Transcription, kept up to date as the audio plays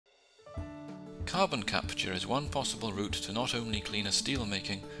Carbon capture is one possible route to not only cleaner steel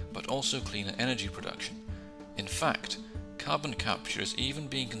making, but also cleaner energy production. In fact, carbon capture is even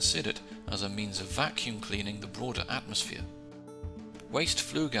being considered as a means of vacuum cleaning the broader atmosphere. Waste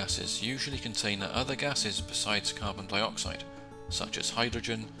flue gases usually contain other gases besides carbon dioxide, such as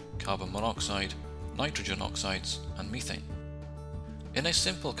hydrogen, carbon monoxide, nitrogen oxides, and methane. In a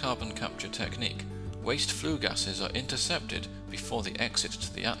simple carbon capture technique, waste flue gases are intercepted before they exit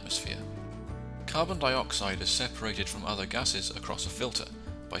to the atmosphere. Carbon dioxide is separated from other gases across a filter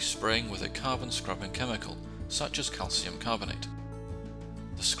by spraying with a carbon scrubbing chemical, such as calcium carbonate.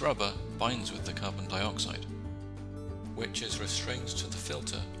 The scrubber binds with the carbon dioxide, which is restrained to the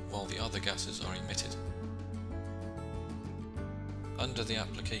filter while the other gases are emitted. Under the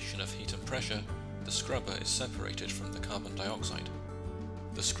application of heat and pressure, the scrubber is separated from the carbon dioxide.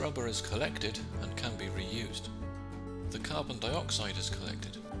 The scrubber is collected and can be reused. The carbon dioxide is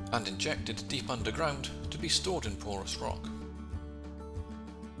collected and injected deep underground to be stored in porous rock.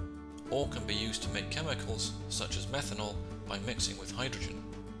 Or can be used to make chemicals such as methanol by mixing with hydrogen.